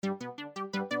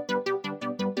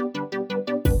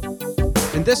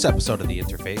In this episode of The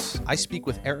Interface, I speak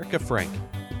with Erika Frank,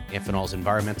 Amphenol's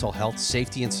Environmental Health,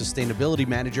 Safety, and Sustainability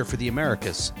Manager for the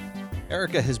Americas.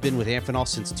 Erika has been with Amphenol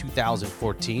since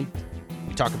 2014.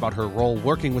 We talk about her role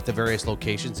working with the various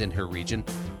locations in her region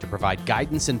to provide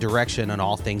guidance and direction on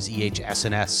all things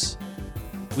EHS&S.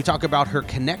 We talk about her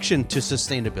connection to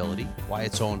sustainability, why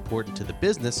it's so important to the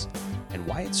business, and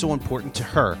why it's so important to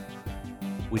her.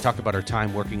 We talk about her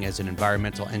time working as an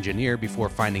environmental engineer before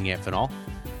finding Amphenol.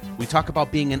 We talk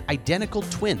about being an identical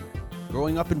twin,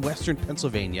 growing up in Western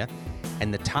Pennsylvania,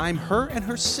 and the time her and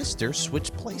her sister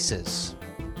switched places.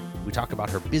 We talk about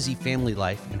her busy family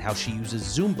life and how she uses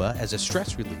Zumba as a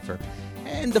stress reliever.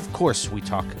 And of course, we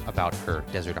talk about her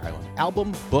Desert Island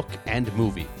album, book, and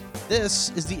movie.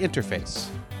 This is The Interface.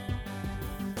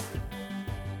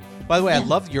 By the way, I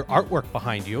love your artwork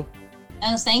behind you.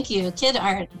 Oh, thank you. Kid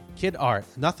art. Kid art.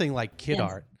 Nothing like kid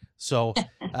art. So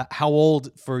how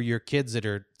old for your kids that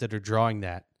are drawing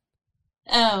that?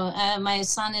 Oh, my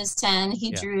son is 10. He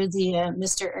drew the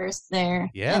Mr. Earth there.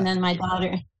 Yeah. And then my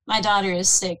daughter is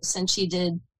 6, and she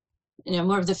did,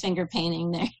 more of the finger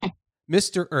painting there.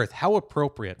 Mr. Earth, how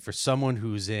appropriate for someone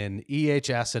who's in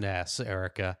EHS&S,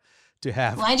 Erika, to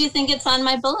have. Why do you think it's on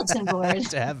my bulletin board?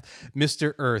 To have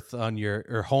Mr. Earth on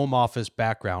your home office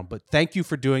background. But thank you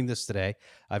for doing this today.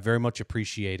 I very much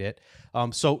appreciate it.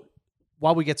 So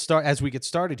while we get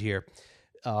started here,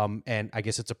 and I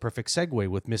guess it's a perfect segue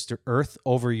with Mr. Earth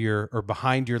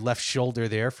behind your left shoulder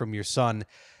there from your son.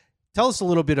 Tell us a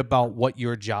little bit about what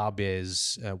your job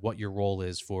is, what your role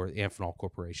is for Amphenol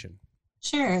Corporation.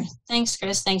 Sure. Thanks,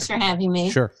 Chris. Thanks for having me.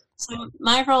 Sure. So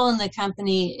my role in the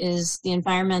company is the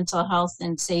Environmental Health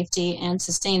and Safety and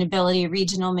Sustainability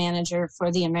Regional Manager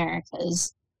for the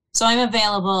Americas. So I'm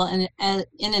available in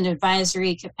an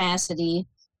advisory capacity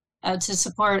to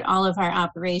support all of our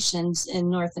operations in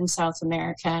North and South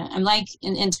America. I'm like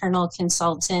an internal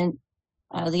consultant.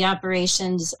 The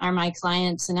operations are my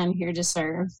clients, and I'm here to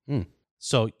serve.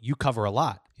 So you cover a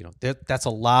lot. That's a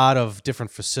lot of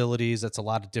different facilities. That's a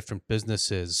lot of different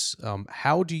businesses.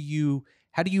 How do you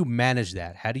manage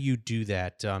that? How do you do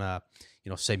that on a,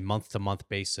 say month-to-month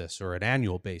basis or an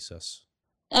annual basis?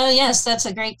 Oh, yes, that's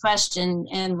a great question.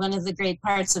 And one of the great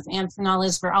parts of Amphenol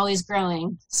is we're always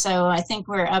growing. So I think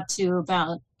we're up to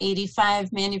about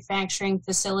 85 manufacturing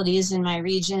facilities in my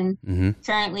region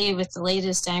currently with the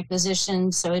latest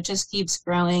acquisition. So it just keeps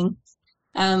growing.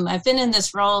 I've been in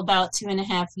this role about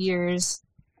 2.5 years,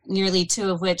 nearly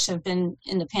 2 of which have been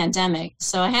in the pandemic.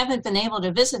 So I haven't been able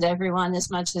to visit everyone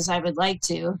as much as I would like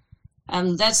to.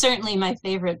 That's certainly my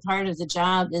favorite part of the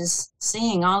job is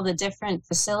seeing all the different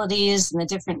facilities and the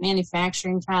different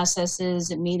manufacturing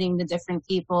processes and meeting the different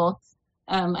people.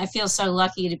 I feel so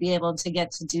lucky to be able to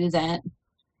get to do that.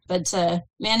 But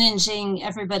managing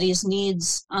everybody's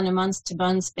needs on a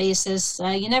month-to-month basis,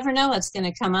 you never know what's going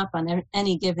to come up on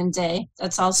any given day.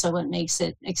 That's also what makes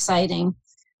it exciting.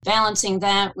 Balancing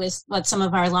that with what some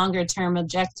of our longer-term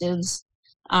objectives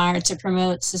are to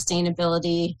promote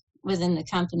sustainability within the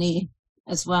company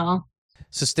as well.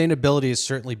 Sustainability has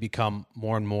certainly become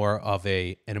more and more of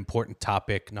an important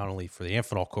topic, not only for the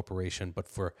Amphenol Corporation, but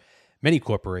for many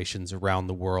corporations around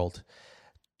the world.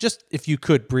 Just if you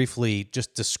could briefly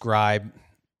just describe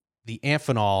the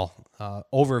Amphenol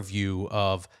overview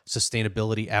of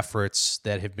sustainability efforts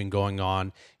that have been going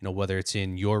on, whether it's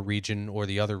in your region or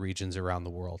the other regions around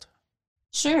the world.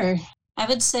 Sure. I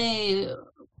would say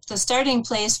the starting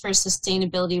place for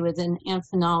sustainability within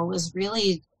Amphenol was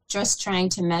really just trying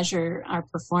to measure our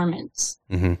performance.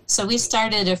 So we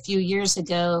started a few years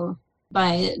ago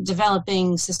by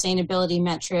developing sustainability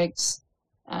metrics,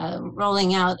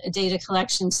 rolling out a data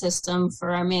collection system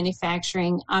for our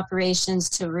manufacturing operations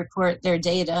to report their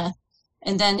data,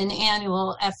 and then an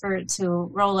annual effort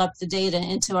to roll up the data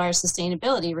into our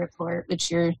sustainability report, which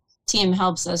your team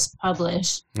helps us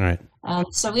publish. Right.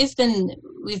 So we've been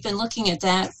looking at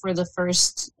that for the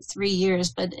first 3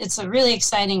 years, but it's a really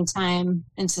exciting time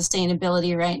in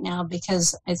sustainability right now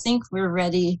because I think we're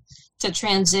ready to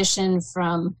transition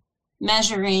from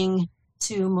measuring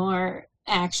to more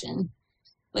action.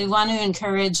 We want to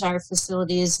encourage our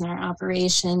facilities and our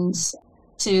operations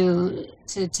to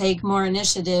take more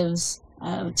initiatives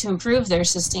to improve their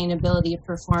sustainability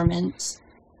performance.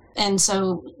 And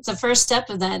so the first step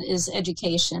of that is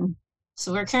education.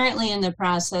 So we're currently in the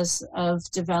process of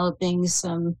developing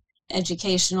some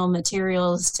educational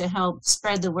materials to help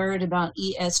spread the word about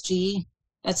ESG.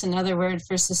 That's another word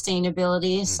for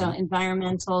sustainability. So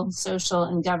environmental, social,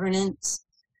 and governance.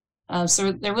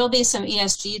 So there will be some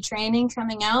ESG training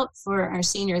coming out for our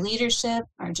senior leadership,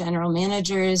 our general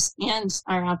managers, and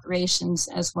our operations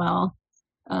as well.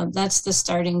 That's the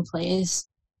starting place.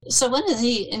 So one of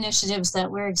the initiatives that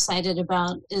we're excited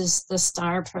about is the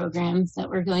STAR program that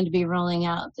we're going to be rolling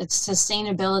out. It's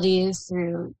sustainability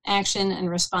through action and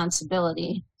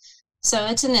responsibility. So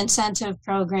it's an incentive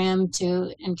program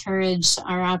to encourage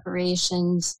our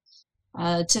operations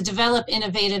to develop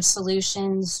innovative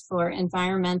solutions for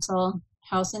environmental,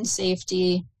 health and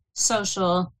safety,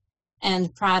 social,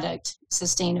 and product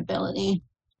sustainability.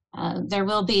 There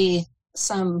will be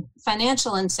some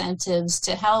financial incentives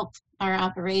to help our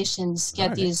operations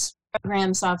get these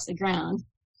programs off the ground.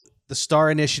 The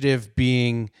STAR initiative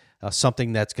being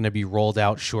something that's going to be rolled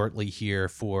out shortly here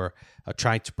for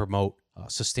trying to promote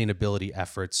sustainability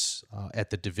efforts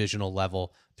at the divisional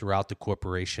level throughout the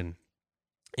corporation.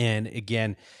 And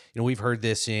again, we've heard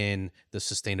this in the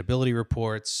sustainability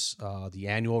reports, the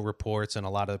annual reports, and a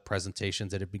lot of the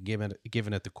presentations that have been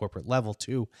given at the corporate level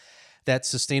too, that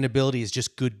sustainability is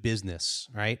just good business,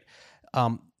 right?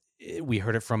 We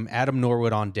heard it from Adam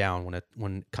Norwood on down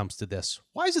when it comes to this.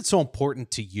 Why is it so important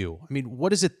to you? I mean,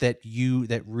 what is it that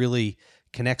really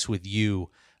connects with you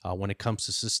when it comes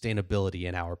to sustainability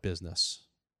in our business?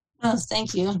 Oh,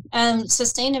 thank you.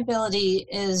 Sustainability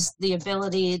is the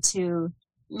ability to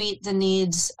meet the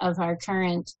needs of our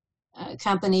current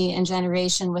company and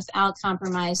generation without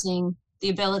compromising the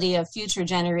ability of future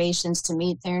generations to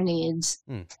meet their needs.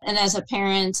 And as a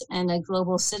parent and a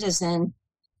global citizen,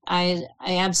 I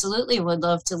absolutely would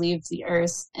love to leave the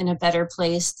earth in a better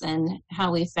place than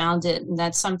how we found it. And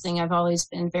that's something I've always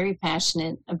been very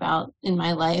passionate about in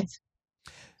my life.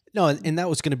 No, and that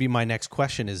was going to be my next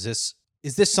question. Is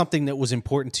this something that was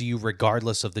important to you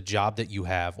regardless of the job that you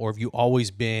have? Or have you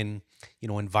always been,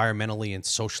 environmentally and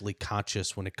socially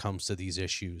conscious when it comes to these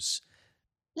issues?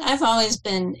 I've always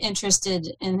been interested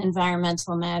in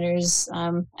environmental matters.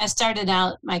 I started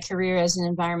out my career as an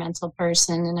environmental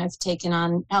person, and I've taken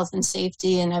on health and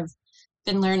safety, and I've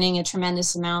been learning a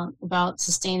tremendous amount about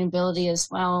sustainability as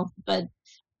well. But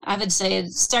I would say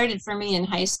it started for me in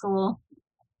high school.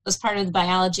 As part of the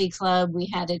biology club, we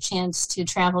had a chance to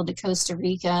travel to Costa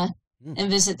Rica and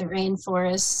visit the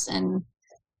rainforests, and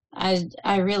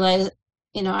I realized,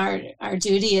 our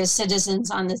duty as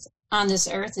citizens on this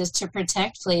earth is to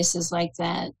protect places like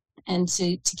that and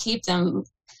to keep them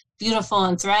beautiful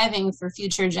and thriving for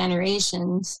future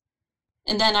generations.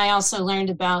 And then I also learned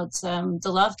about the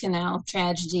Love Canal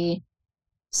tragedy.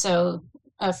 So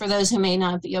for those who may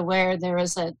not be aware, there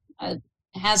was a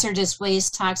hazardous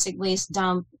waste, toxic waste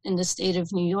dump in the state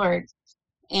of New York,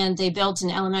 and they built an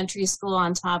elementary school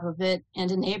on top of it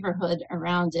and a neighborhood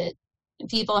around it. And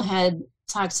people had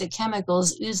toxic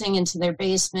chemicals oozing into their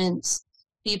basements.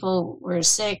 People were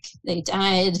sick, they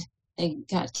died, they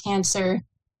got cancer.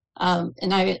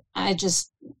 And I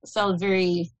just felt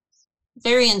very,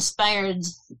 very inspired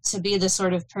to be the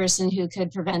sort of person who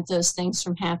could prevent those things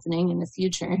from happening in the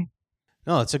future.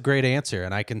 No, it's a great answer.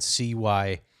 And I can see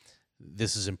why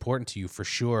this is important to you for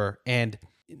sure. And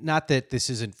not that this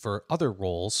isn't for other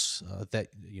roles that,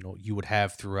 you would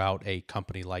have throughout a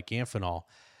company like Amphenol,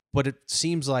 but it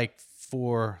seems like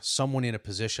for someone in a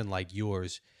position like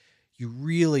yours, you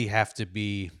really have to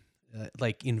be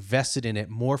invested in it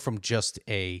more from just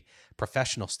a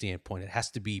professional standpoint. It has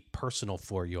to be personal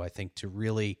for you, I think, to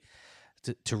really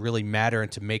matter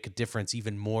and to make a difference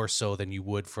even more so than you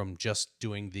would from just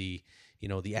doing the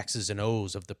X's and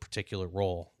O's of the particular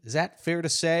role. Is that fair to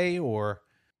say, or?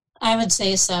 I would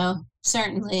say so,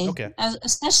 certainly. Okay.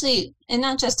 Especially, and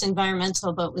not just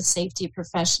environmental, but with safety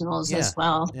professionals as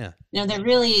well. Yeah. They're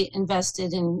really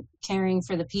invested in caring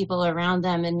for the people around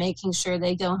them and making sure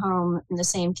they go home in the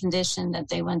same condition that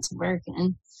they went to work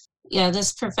in. Yeah,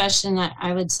 this profession,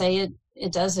 I would say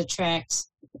it does attract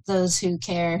those who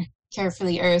care for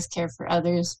the earth, care for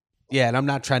others. Yeah, and I'm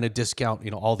not trying to discount,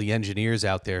 all the engineers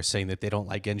out there saying that they don't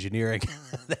like engineering.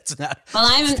 That's not. Well,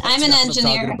 I'm an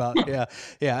engineer.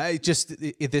 Yeah.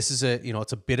 This is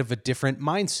it's a bit of a different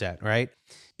mindset, right?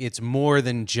 It's more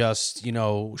than just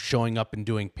showing up and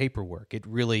doing paperwork. It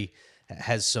really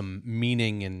has some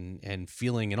meaning and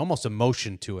feeling and almost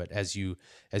emotion to it as you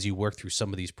work through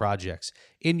some of these projects.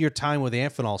 In your time with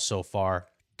Amphenol so far,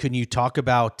 can you talk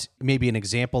about maybe an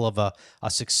example of a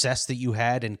success that you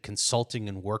had in consulting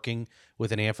and working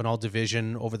with an Amphenol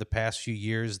division over the past few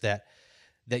years that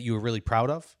you were really proud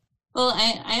of? Well,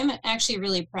 I am actually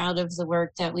really proud of the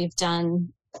work that we've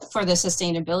done for the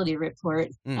sustainability report,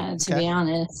 to be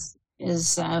honest.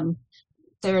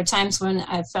 There are times when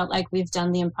I felt like we've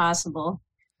done the impossible.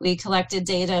 We collected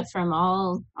data from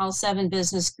all 7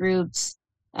 business groups.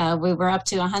 We were up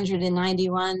to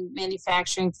 191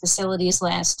 manufacturing facilities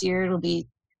last year. It'll be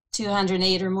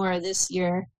 208 or more this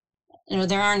year.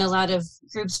 there aren't a lot of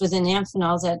groups within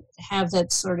Amphenol that have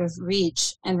that sort of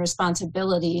reach and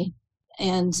responsibility.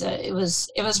 And it was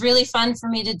really fun for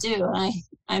me to do.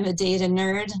 I'm a data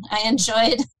nerd. I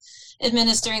enjoyed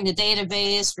administering the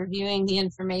database, reviewing the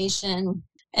information,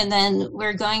 and then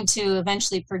we're going to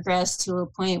eventually progress to a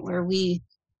point where we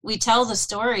tell the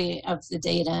story of the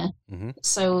data. Mm-hmm.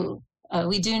 So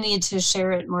we do need to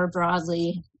share it more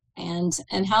broadly and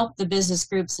help the business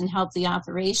groups and help the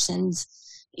operations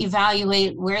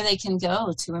evaluate where they can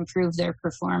go to improve their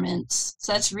performance.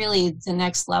 So that's really the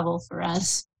next level for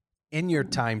us. In your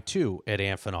time, too, at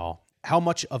Amphenol, how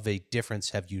much of a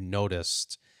difference have you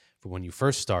noticed from when you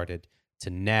first started to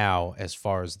now as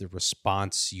far as the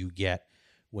response you get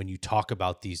when you talk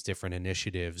about these different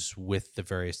initiatives with the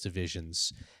various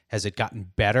divisions? Has it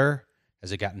gotten better?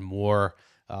 Has it gotten more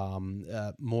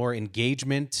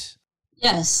engagement?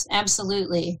 Yes,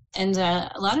 absolutely. And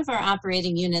a lot of our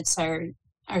operating units are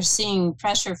seeing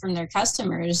pressure from their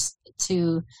customers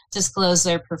to disclose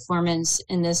their performance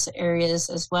in this areas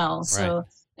as well. Right. So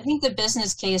I think the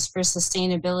business case for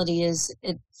sustainability is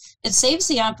it saves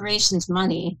the operations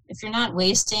money. If you're not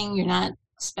wasting, you're not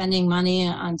spending money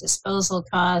on disposal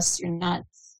costs, you're not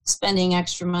spending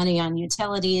extra money on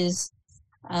utilities.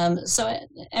 So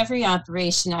every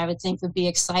operation, I would think, would be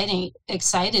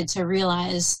excited to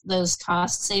realize those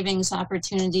cost savings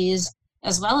opportunities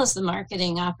as well as the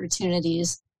marketing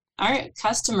opportunities. Our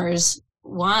customers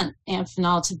want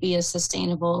Amphenol to be a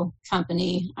sustainable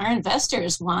company. Our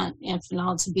investors want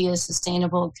Amphenol to be a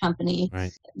sustainable company.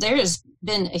 Right. There has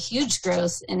been a huge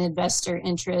growth in investor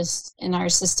interest in our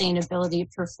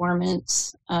sustainability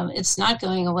performance. It's not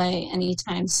going away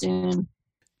anytime soon.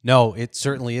 No, it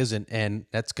certainly isn't. And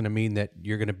that's going to mean that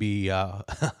you're going to be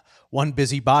one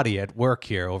busy body at work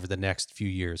here over the next few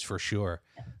years for sure.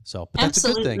 So but that's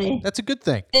a good thing. That's a good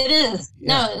thing. It is.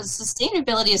 Yeah. No,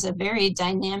 sustainability is a very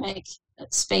dynamic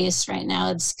space right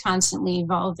now. It's constantly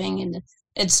evolving, and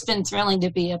it's been thrilling to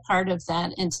be a part of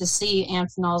that and to see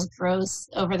Amphenol's growth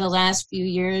over the last few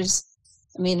years.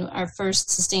 I mean, our first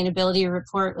sustainability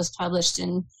report was published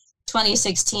in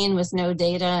 2016 with no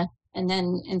data. And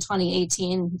then in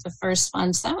 2018, the first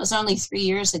one. So that was only 3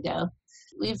 years ago.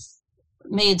 We've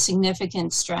made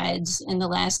significant strides in the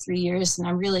last 3 years, and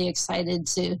I'm really excited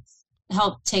to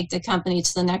help take the company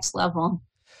to the next level.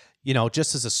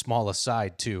 Just as a small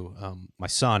aside too, my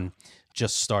son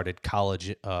just started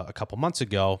college a couple months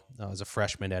ago as a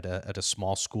freshman at a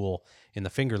small school in the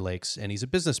Finger Lakes, and he's a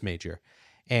business major.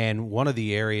 And one of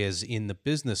the areas in the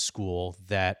business school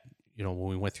that, when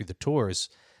we went through the tours,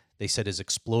 they said is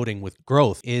exploding with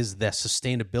growth is the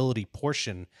sustainability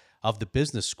portion of the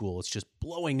business school. It's just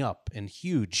blowing up and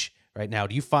huge right now.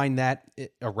 Do you find that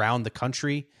around the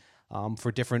country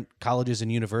for different colleges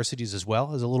and universities as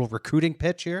well as a little recruiting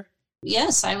pitch here?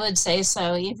 Yes, I would say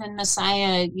so. Even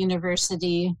Messiah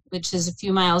University, which is a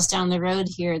few miles down the road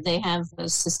here, they have a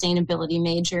sustainability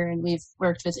major, and we've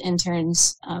worked with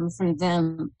interns from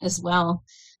them as well.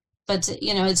 But,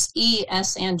 it's E,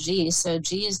 S, and G. So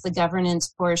G is the governance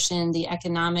portion, the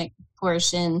economic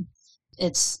portion.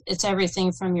 It's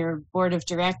everything from your board of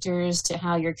directors to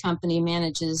how your company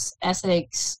manages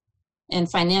ethics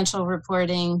and financial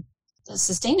reporting. The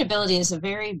sustainability is a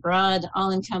very broad,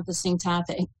 all-encompassing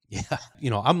topic. Yeah.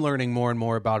 I'm learning more and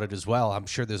more about it as well. I'm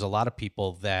sure there's a lot of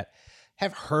people that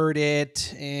have heard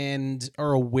it and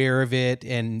are aware of it,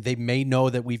 and they may know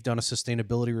that we've done a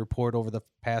sustainability report over the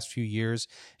past few years,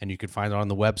 and you can find it on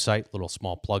the website. Little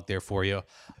small plug there for you.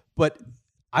 But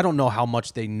I don't know how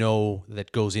much they know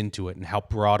that goes into it and how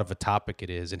broad of a topic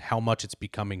it is and how much it's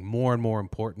becoming more and more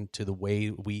important to the way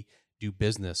we do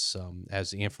business as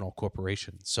the Amphenol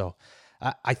Corporation. So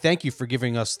I thank you for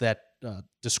giving us that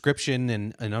description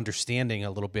and understanding a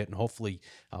little bit, and hopefully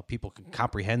people can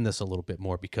comprehend this a little bit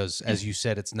more because, as you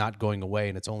said, it's not going away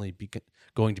and it's only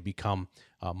going to become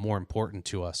more important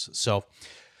to us. So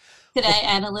could I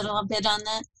add a little bit on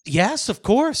that? Yes, of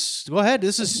course. Go ahead.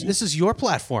 This is your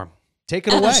platform. Take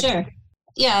it away. Sure.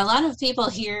 Yeah, a lot of people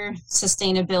hear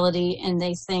sustainability and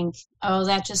they think, oh,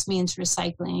 that just means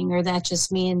recycling, or that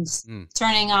just means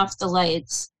turning off the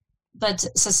lights. But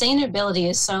sustainability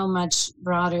is so much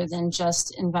broader than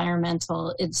just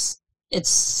environmental. It's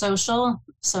social,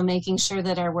 so making sure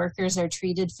that our workers are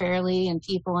treated fairly and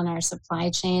people in our supply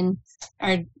chain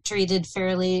are treated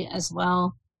fairly as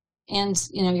well. And,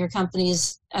 your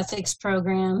company's ethics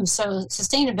program. So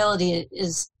sustainability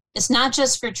it's not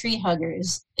just for tree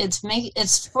huggers.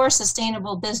 It's for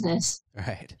sustainable business.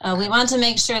 Right. We want to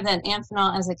make sure that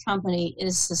Amphenol as a company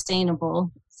is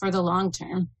sustainable for the long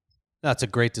term. That's a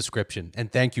great description,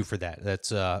 and thank you for that.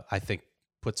 That's I think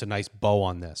puts a nice bow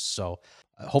on this. So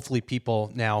hopefully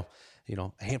people now,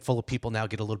 a handful of people now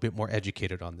get a little bit more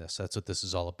educated on this. That's what this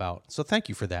is all about. So thank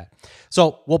you for that.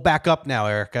 So we'll back up now,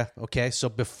 Erika. Okay. So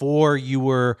before you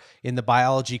were in the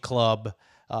biology club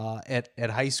at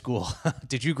high school,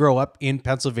 did you grow up in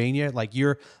Pennsylvania? Like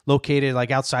you're located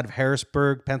like outside of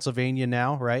Harrisburg, Pennsylvania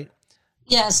now, right?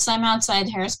 Yes, I'm outside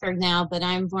Harrisburg now, but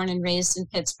I'm born and raised in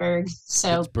Pittsburgh.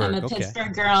 So I'm a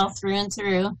Pittsburgh girl through and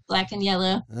through, black and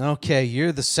yellow. Okay,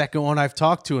 you're the second one I've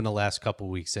talked to in the last couple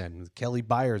of weeks, and Kelly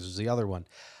Byers is the other one.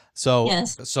 So,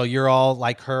 yes. So you're all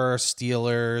like her,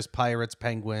 Steelers, Pirates,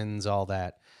 Penguins, all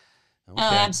that. Okay. Oh,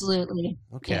 absolutely.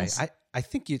 Okay, yes. I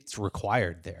think it's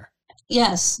required there.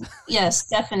 Yes,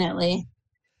 definitely.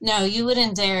 No, you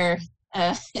wouldn't dare.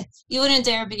 You wouldn't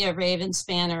dare be a Ravens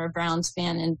fan or a Browns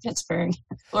fan in Pittsburgh,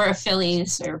 or a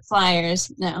Phillies or Flyers.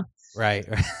 No. Right.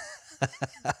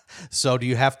 So do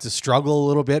you have to struggle a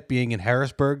little bit being in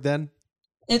Harrisburg then?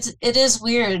 It is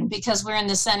weird because we're in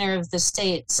the center of the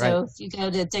state. So right. If you go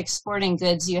to Dick's Sporting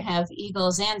Goods, you have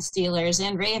Eagles and Steelers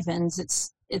and Ravens.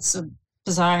 It's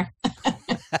bizarre.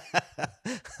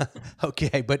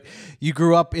 Okay, but you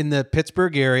grew up in the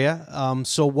Pittsburgh area.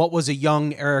 So what was a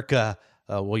young Erika?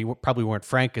 Well, you probably weren't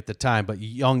Frank at the time, but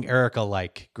young Erika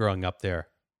like growing up there?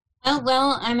 Oh,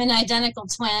 well, I'm an identical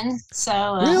twin.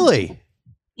 So really?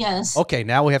 Yes. Okay,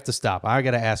 now we have to stop. I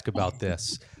got to ask about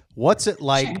this. What's it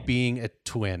like being a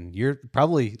twin? You're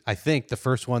probably, I think, the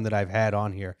first one that I've had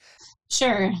on here.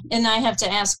 Sure. And I have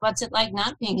to ask, what's it like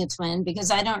not being a twin?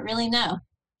 Because I don't really know.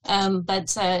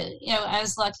 But I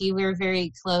was lucky. We were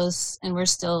very close and we're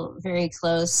still very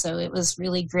close. So it was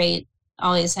really great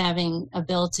always having a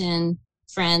built-in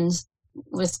friend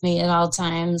with me at all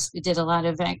times. We did a lot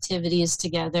of activities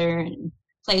together and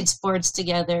played sports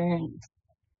together. And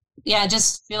I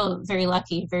just feel very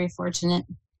lucky, very fortunate.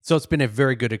 So it's been a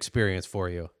very good experience for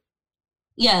you.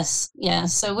 Yes. Yeah.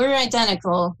 So we're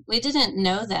identical. We didn't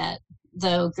know that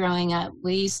though growing up.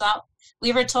 We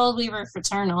were told we were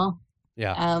fraternal.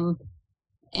 Yeah.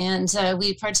 And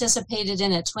we participated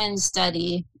in a twin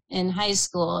study in high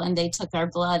school, and they took our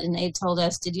blood and they told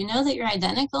us, "Did you know that you're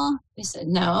identical?" We said,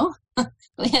 "No."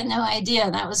 We had no idea.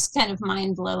 That was kind of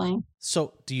mind-blowing.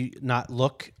 So do you not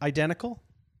look identical?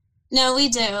 No, we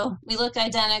do. We look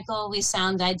identical. We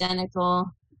sound identical.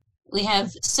 We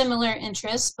have similar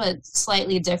interests, but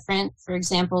slightly different. For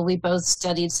example, we both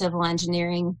studied civil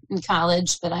engineering in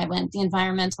college, but I went the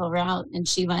environmental route and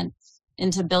she went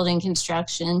into building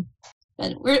construction.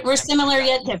 But we're similar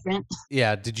yet different.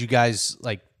 Yeah. Did you guys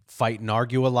like fight and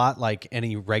argue a lot like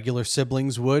any regular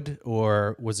siblings would,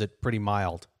 or was it pretty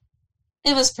mild?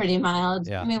 It was pretty mild.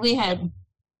 Yeah. I mean, we had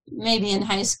maybe in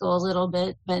high school a little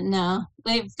bit, but no,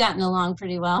 we've gotten along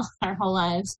pretty well our whole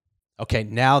lives. Okay,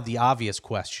 now the obvious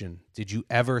question. Did you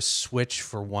ever switch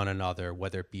for one another,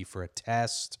 whether it be for a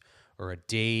test or a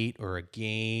date or a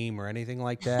game or anything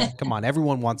like that? Come on,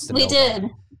 everyone wants to know. We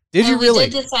did. Did you really? We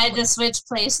did decide to switch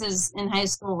places in high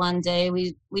school one day.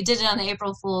 We did it on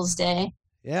April Fool's Day.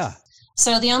 Yeah.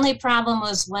 So the only problem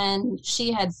was when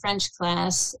she had French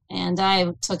class and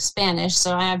I took Spanish,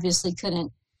 so I obviously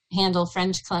couldn't handle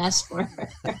French class for her.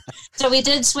 So we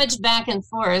did switch back and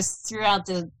forth throughout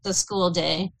the school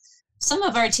day. Some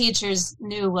of our teachers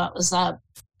knew what was up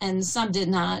and some did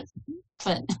not,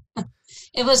 but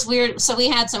it was weird. So we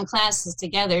had some classes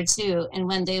together too. And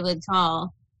when they would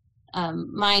call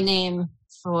my name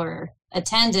for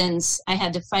attendance, I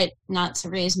had to fight not to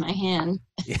raise my hand.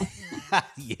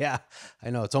 Yeah, I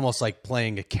know. It's almost like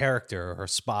playing a character or a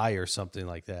spy or something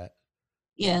like that.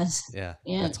 Yes. Yeah.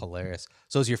 That's hilarious.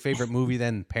 So is your favorite movie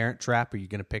then Parent Trap? Are you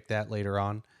going to pick that later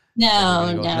on?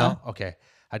 No. Okay.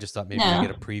 I just thought maybe we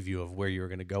get a preview of where you were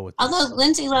going to go with this. Although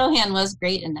Lindsay Lohan was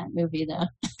great in that movie, though.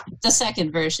 The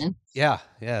second version. Yeah.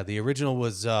 The original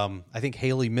was, I think,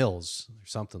 Haley Mills or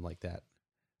something like that.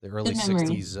 The early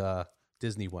 60s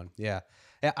Disney one. Yeah.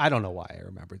 I don't know why I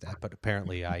remember that, but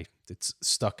apparently it's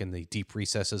stuck in the deep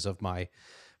recesses of my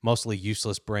mostly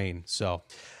useless brain. So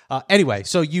anyway,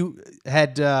 so you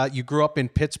grew up in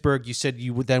Pittsburgh. You said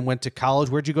you then went to college.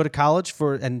 Where'd you go to college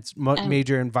for and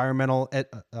major environmental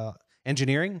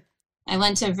engineering? I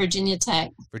went to Virginia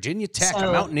Tech. Virginia Tech,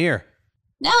 a mountaineer.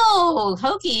 No,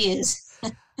 Hokies.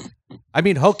 I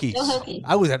mean Hokies. No Hokies.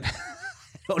 I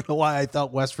don't know why I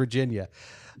thought West Virginia.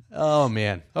 Oh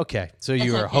man. Okay, so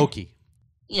you were a Hokie.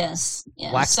 Yes.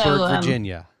 Yeah. Blacksburg,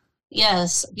 Virginia.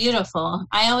 Yes, beautiful.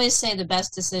 I always say the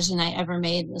best decision I ever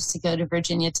made was to go to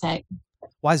Virginia Tech.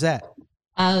 Why is that?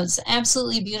 It's an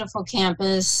absolutely beautiful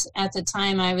campus. At the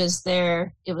time I was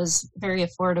there, it was very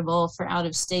affordable for out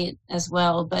of state as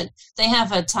well, but they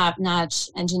have a top-notch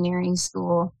engineering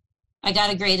school. I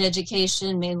got a great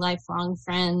education, made lifelong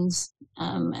friends,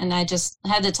 and I just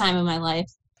had the time of my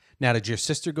life. Now, did your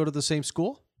sister go to the same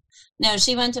school? No,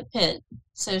 she went to Pitt,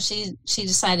 so she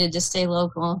decided to stay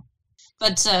local.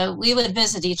 But we would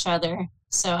visit each other.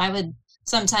 So I would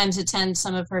sometimes attend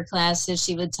some of her classes.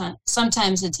 She would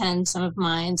sometimes attend some of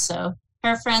mine. So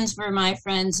her friends were my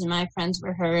friends and my friends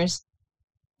were hers.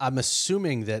 I'm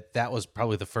assuming that was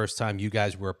probably the first time you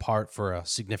guys were apart for a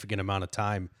significant amount of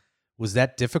time. Was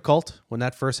that difficult when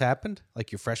that first happened,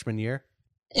 like your freshman year?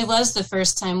 It was the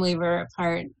first time we were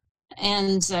apart.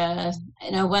 And,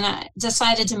 when I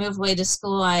decided to move away to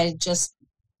school, I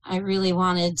really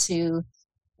wanted to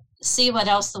see what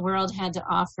else the world had to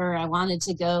offer. I wanted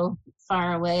to go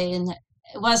far away, and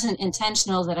it wasn't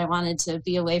intentional that I wanted to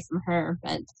be away from her,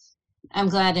 but I'm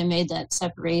glad I made that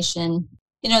separation.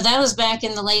 That was back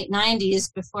in the late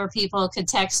 90s before people could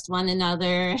text one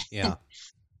another. Yeah.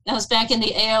 That was back in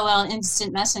the AOL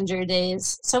Instant Messenger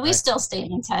days. So we still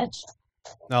stayed in touch.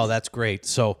 Oh, that's great.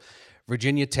 So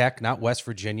Virginia Tech, not West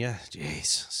Virginia.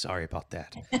 Jeez, sorry about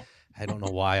that. I don't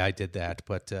know why I did that,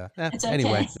 but It's okay.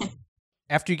 Anyway.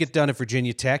 After you get done at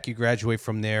Virginia Tech, you graduate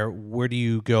from there. Where do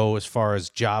you go as far as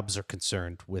jobs are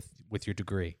concerned with your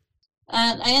degree?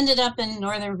 I ended up in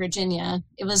Northern Virginia.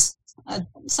 It was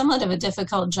somewhat of a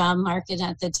difficult job market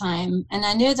at the time. And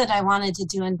I knew that I wanted to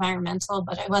do environmental,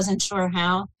 but I wasn't sure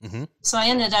how. Mm-hmm. So I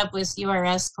ended up with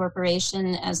URS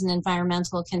Corporation as an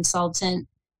environmental consultant.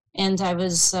 And I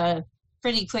was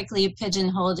pretty quickly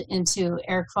pigeonholed into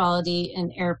air quality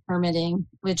and air permitting,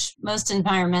 which most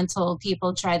environmental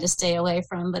people try to stay away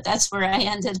from, but that's where I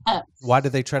ended up. Why do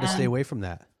they try to stay away from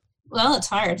that? Well, it's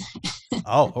hard.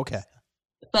 Oh, okay.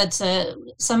 But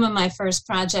some of my first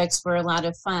projects were a lot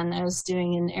of fun. I was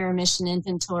doing an air emission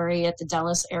inventory at the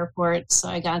Dulles Airport, so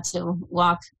I got to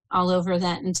walk all over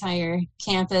that entire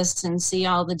campus and see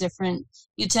all the different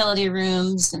utility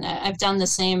rooms. And I've done the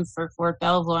same for Fort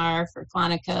Belvoir, for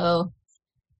Quantico.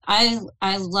 I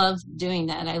love doing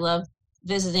that. I love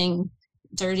visiting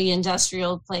dirty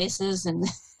industrial places and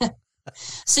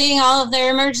seeing all of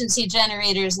their emergency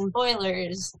generators and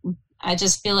boilers. I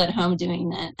just feel at home doing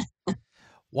that.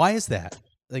 Why is that?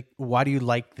 Like, why do you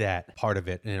like that part of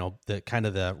it? The kind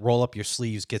of the roll up your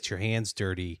sleeves, get your hands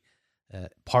dirty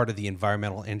part of the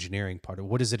environmental engineering part of it.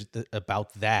 What is it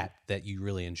about that you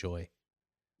really enjoy?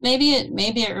 Maybe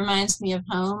it reminds me of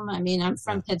home. I mean, I'm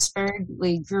from Pittsburgh.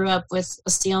 We grew up with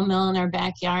a steel mill in our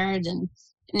backyard and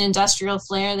an industrial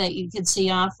flare that you could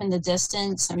see off in the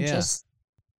distance. I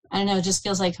don't know, it just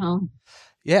feels like home.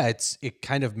 Yeah, it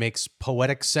kind of makes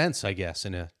poetic sense, I guess,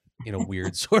 in a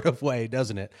weird sort of way,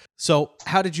 doesn't it? So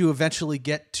how did you eventually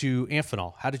get to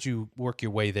Amphenol? How did you work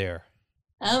your way there?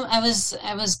 I was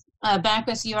back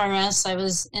with URS. I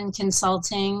was in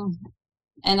consulting,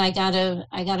 and I got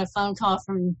a phone call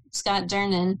from Scott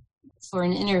Durnan for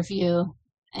an interview,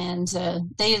 and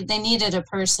they needed a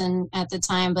person at the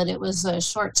time, but it was a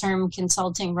short-term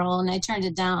consulting role, and I turned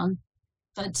it down.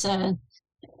 But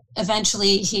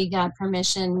eventually, he got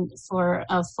permission for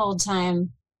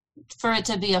it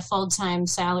to be a full-time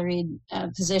salaried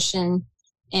position,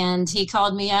 and he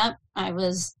called me up. I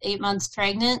was 8 months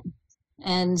pregnant,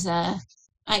 and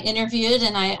I interviewed,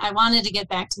 and I wanted to get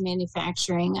back to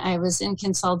manufacturing. I was in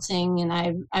consulting, and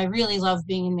I really love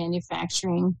being in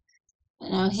manufacturing.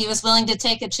 He was willing to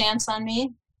take a chance on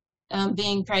me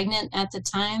being pregnant at the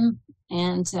time,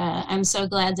 and I'm so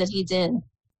glad that he did.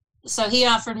 So he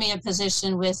offered me a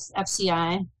position with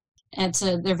FCI at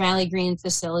their Valley Green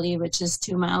facility, which is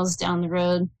 2 miles down the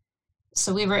road.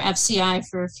 So we were FCI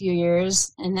for a few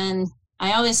years. And then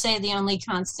I always say the only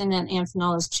constant at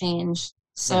Amphenol is change.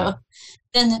 So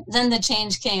then the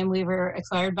change came. We were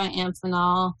acquired by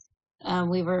Amphenol.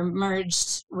 We were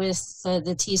merged with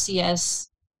the TCS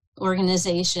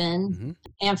organization.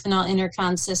 Mm-hmm. Amphenol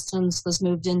Intercon Systems was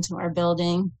moved into our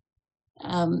building.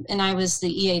 And I was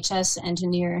the EHS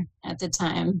engineer at the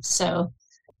time. So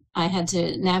I had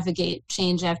to navigate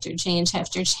change after change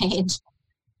after change.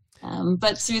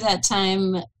 But through that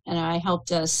time, I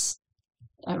helped us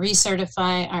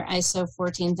recertify our ISO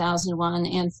 14001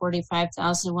 and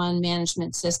 45001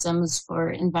 management systems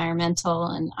for environmental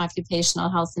and occupational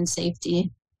health and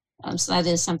safety. So that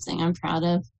is something I'm proud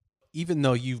of. Even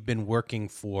though you've been working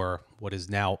for what is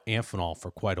now Amphenol for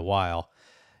quite a while,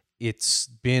 you've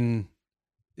seen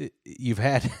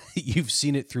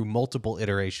it through multiple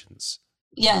iterations.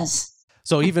 Yes.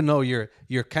 So even though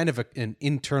you're kind of an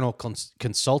internal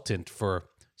consultant for,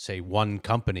 say, one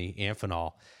company,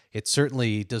 Amphenol, it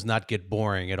certainly does not get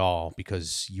boring at all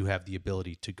because you have the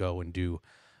ability to go and do,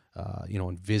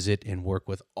 and visit and work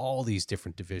with all these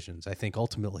different divisions. I think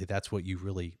ultimately that's what you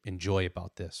really enjoy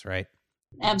about this, right?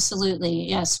 Absolutely.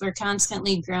 Yes, we're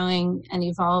constantly growing and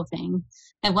evolving.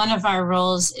 And one of our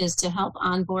roles is to help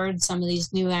onboard some of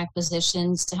these new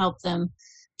acquisitions to help them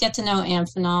get to know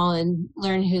Amphenol and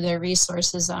learn who their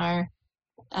resources are.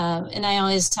 And I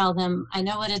always tell them, I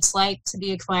know what it's like to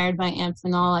be acquired by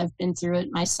Amphenol. I've been through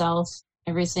it myself.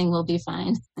 Everything will be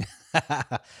fine.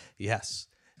 Yes.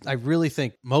 I really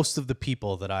think most of the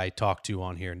people that I talk to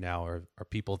on here now are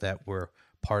people that were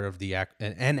part of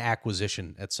an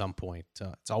acquisition at some point.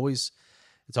 It's always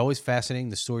fascinating.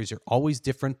 The stories are always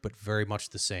different, but very much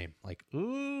the same. Like,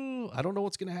 ooh, I don't know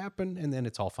what's going to happen, and then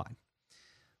it's all fine.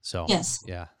 So, yes.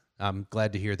 Yeah, I'm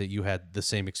glad to hear that you had the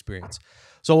same experience.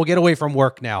 So we'll get away from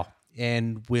work now,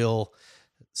 and we'll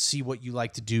see what you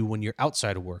like to do when you're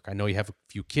outside of work. I know you have a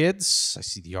few kids. I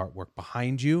see the artwork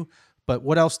behind you. But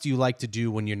what else do you like to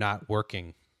do when you're not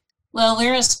working? Well,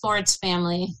 we're a sports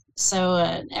family, so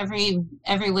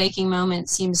every waking moment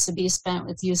seems to be spent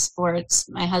with youth sports.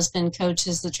 My husband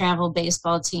coaches the travel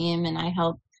baseball team, and I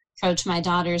help coach my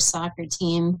daughter's soccer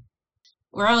team.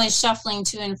 We're always shuffling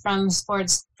to and from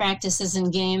sports practices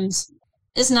and games.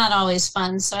 It's not always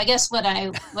fun. So I guess what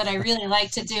I really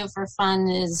like to do for fun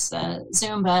is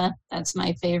Zumba. That's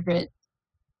my favorite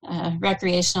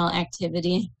recreational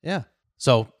activity. Yeah.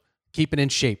 So keeping in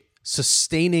shape,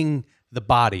 sustaining the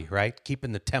body, right?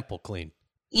 Keeping the temple clean.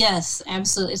 Yes,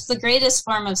 absolutely. It's the greatest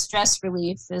form of stress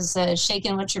relief is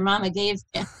shaking what your mama gave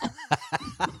you.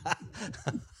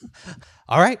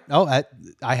 All right. Oh,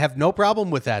 I have no problem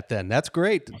with that then. That's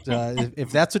great.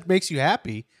 If that's what makes you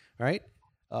happy, right?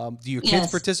 Do your kids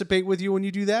participate with you when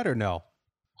you do that or no?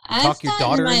 Talk your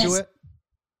daughter into it?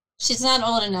 She's not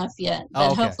old enough yet,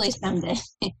 but hopefully someday.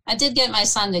 I did get my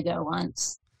son to go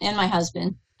once, and my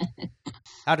husband.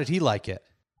 How did he like it?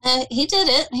 He did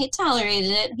it. He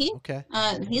tolerated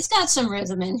it. He's got some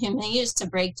rhythm in him. He used to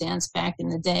break dance back in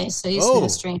the day, so he's no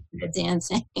stranger to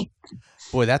dancing.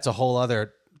 Boy, that's a whole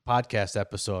other podcast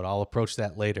episode. I'll approach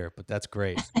that later, but that's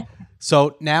great.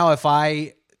 So now if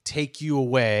I take you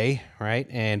away, right,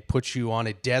 and put you on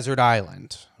a desert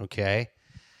island, okay,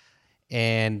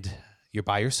 and you're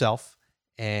by yourself,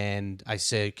 and I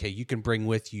say, okay, you can bring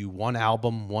with you one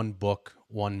album, one book,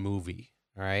 one movie,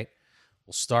 all right?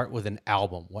 We'll start with an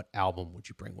album. What album would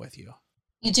you bring with you?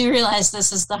 You do realize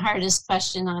this is the hardest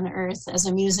question on earth as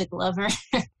a music lover.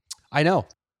 I know.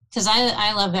 Because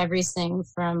I love everything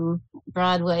from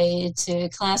Broadway to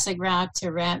classic rock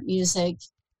to rap music.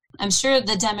 I'm sure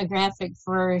the demographic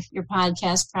for your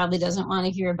podcast probably doesn't want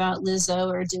to hear about Lizzo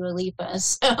or Dua Lipa.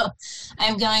 So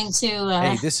I'm going to...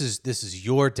 hey, this is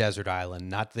your desert island,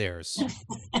 not theirs.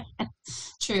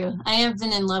 True. I have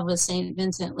been in love with St.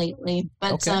 Vincent lately.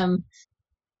 But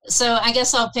so I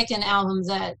guess I'll pick an album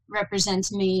that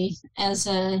represents me as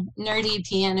a nerdy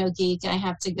piano geek. I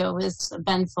have to go with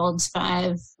Ben Folds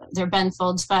 5, their Ben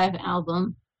Folds 5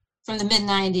 album from the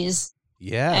mid-90s.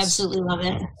 Yes. I absolutely love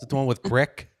it. Is it the one with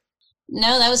Brick?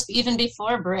 No, that was even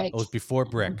before Brick. Oh, it was before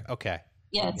Brick. Okay.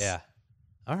 Yes. Yeah.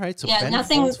 All right. So Ben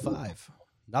Folds 5.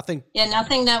 Nothing. Yeah,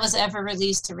 nothing that was ever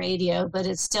released to radio, but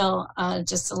it's still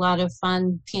just a lot of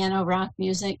fun piano rock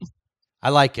music. I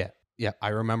like it. Yeah, I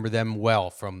remember them well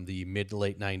from the mid to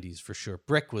late 90s for sure.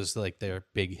 Brick was like their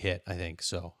big hit, I think.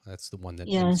 So that's the one that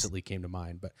instantly came to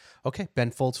mind. But okay,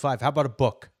 Ben Folds 5. How about a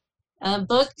book? A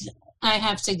book, I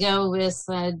have to go with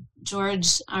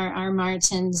George R.R.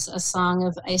 Martin's A Song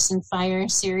of Ice and Fire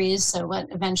series. So what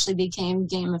eventually became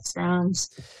Game of Thrones.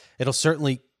 It'll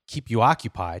certainly keep you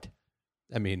occupied.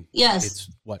 I mean, it's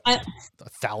what,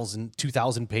 1,000,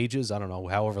 2,000 pages? I don't know,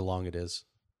 however long it is.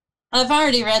 I've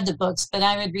already read the books, but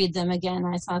I would read them again.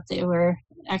 I thought they were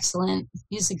excellent.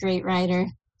 He's a great writer.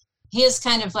 He is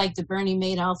kind of like the Bernie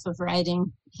Madoff of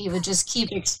writing. He would just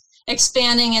keep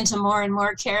expanding into more and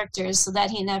more characters so that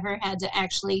he never had to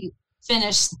actually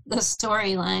finish the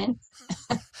storyline.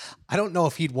 I don't know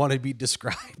if he'd want to be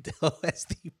described as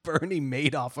the Bernie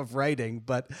Madoff of writing,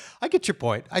 but I get your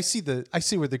point. I see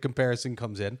where the comparison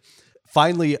comes in.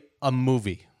 Finally, a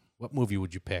movie. What movie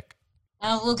would you pick?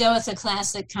 We'll go with a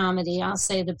classic comedy. I'll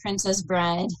say The Princess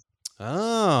Bride.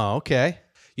 Oh, okay.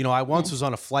 You know, I once was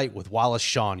on a flight with Wallace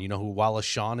Shawn. You know who Wallace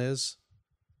Shawn is?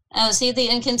 Oh, is he the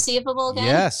inconceivable guy?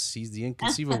 Yes, he's the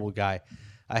inconceivable guy.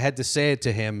 I had to say it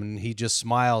to him, and he just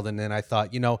smiled. And then I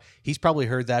thought, you know, he's probably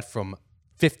heard that from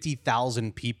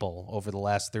 50,000 people over the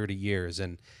last 30 years.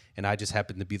 And I just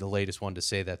happened to be the latest one to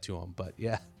say that to him. But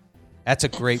yeah, that's a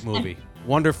great movie.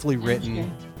 Wonderfully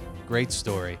written. Great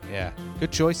story. Yeah,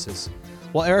 good choices.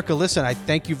 Well, Erika, listen, I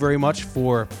thank you very much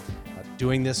for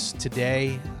doing this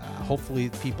today. Hopefully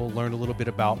people learned a little bit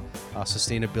about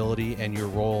sustainability and your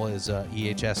role as a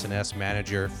EHS&S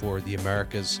manager for the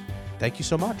Americas. Thank you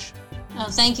so much. Oh,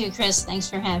 thank you, Chris. Thanks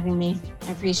for having me.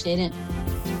 I appreciate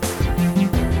it.